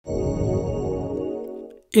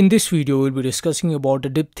In this video, we'll be discussing about the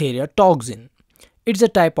diphtheria toxin. It's a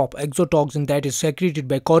type of exotoxin that is secreted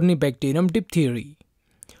by Corynebacterium diphtheria.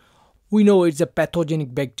 We know it's a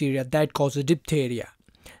pathogenic bacteria that causes diphtheria,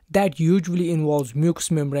 that usually involves mucous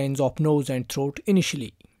membranes of nose and throat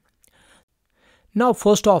initially. Now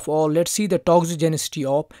first of all, let's see the toxigenicity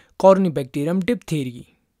of Corynebacterium diphtheria,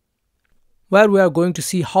 where we are going to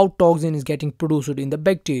see how toxin is getting produced in the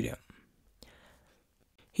bacterium.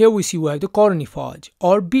 Here we see we have the corynephage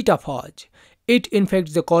or betaphage. It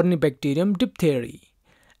infects the Corynebacterium diphtheria,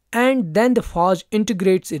 and then the phage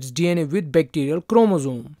integrates its DNA with bacterial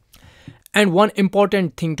chromosome. And one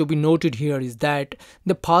important thing to be noted here is that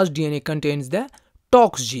the phage DNA contains the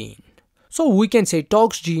tox gene. So we can say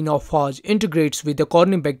tox gene of phage integrates with the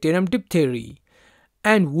Corynebacterium diphtheria,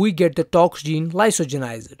 and we get the tox gene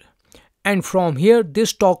lysogenized. And from here,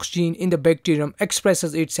 this tox gene in the bacterium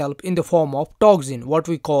expresses itself in the form of toxin, what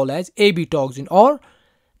we call as AB toxin or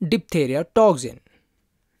diphtheria toxin.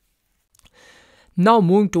 Now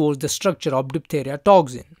moving towards the structure of diphtheria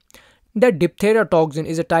toxin. The diphtheria toxin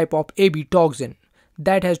is a type of AB toxin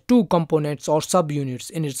that has two components or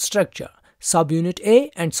subunits in its structure, subunit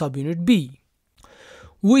A and subunit B.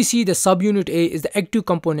 We see the subunit A is the active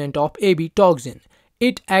component of AB toxin.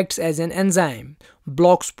 It acts as an enzyme,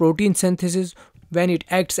 blocks protein synthesis when it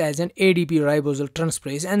acts as an ADP ribosyl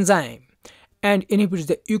transferase enzyme, and inhibits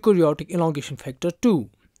the eukaryotic elongation factor 2.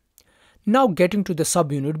 Now getting to the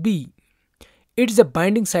subunit B. It is a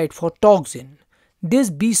binding site for toxin. This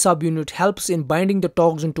B subunit helps in binding the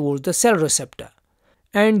toxin towards the cell receptor,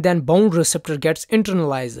 and then bound receptor gets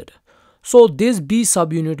internalized. So this B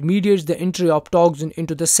subunit mediates the entry of toxin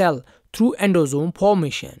into the cell through endosome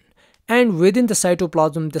formation, and within the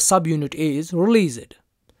cytoplasm the subunit A is released.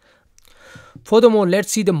 Furthermore,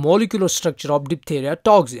 let's see the molecular structure of diphtheria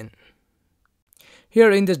toxin.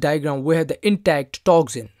 Here in this diagram we have the intact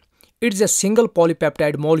toxin. It is a single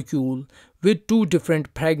polypeptide molecule with two different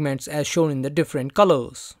fragments as shown in the different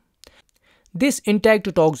colors. This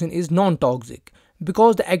intact toxin is non-toxic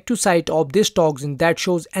because the active site of this toxin that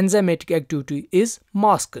shows enzymatic activity is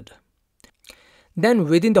masked. Then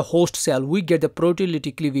within the host cell we get the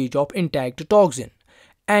proteolytic cleavage of intact toxin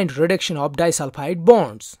and reduction of disulfide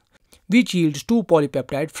bonds, which yields two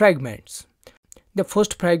polypeptide fragments. The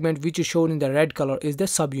first fragment, which is shown in the red color, is the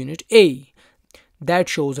subunit A that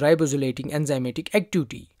shows ribosylating enzymatic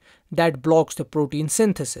activity that blocks the protein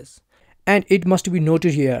synthesis. And it must be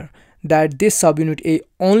noted here that this subunit A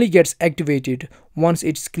only gets activated once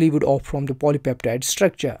it's cleaved off from the polypeptide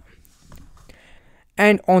structure.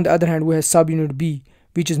 And on the other hand, we have subunit B,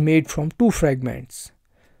 which is made from two fragments.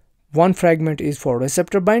 One fragment is for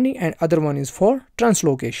receptor binding and other one is for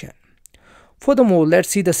translocation. Furthermore, let's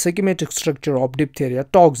see the schematic structure of diphtheria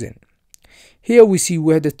toxin. Here we see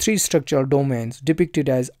we have the three structural domains depicted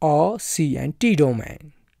as R, C and T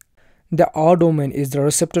domain. The R domain is the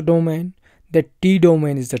receptor domain, the T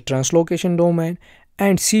domain is the translocation domain,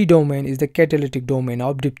 and C domain is the catalytic domain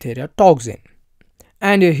of diphtheria toxin.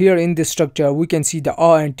 And here in this structure we can see the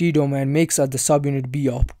R and T domain makes us the subunit B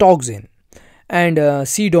of toxin, and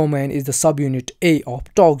C domain is the subunit A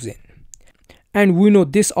of toxin. And we know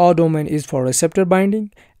this R domain is for receptor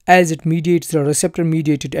binding as it mediates the receptor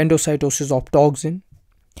mediated endocytosis of toxin.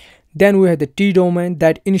 Then we have the T domain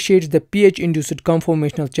that initiates the pH induced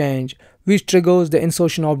conformational change which triggers the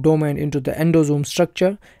insertion of domain into the endosome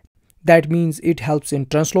structure. That means it helps in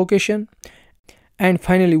translocation. And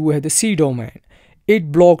finally we have the C domain.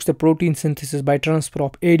 It blocks the protein synthesis by transfer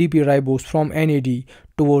of ADP ribose from NAD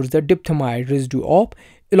towards the diphtheria residue of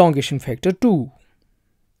elongation factor 2.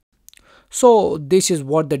 So this is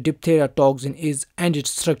what the diphtheria toxin is and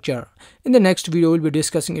its structure. In the next video, we'll be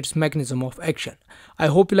discussing its mechanism of action. I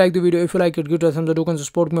hope you like the video. If you like it, give it a thumbs up. You can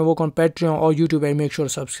support my work on Patreon or YouTube and make sure to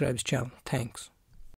subscribe to the channel. Thanks.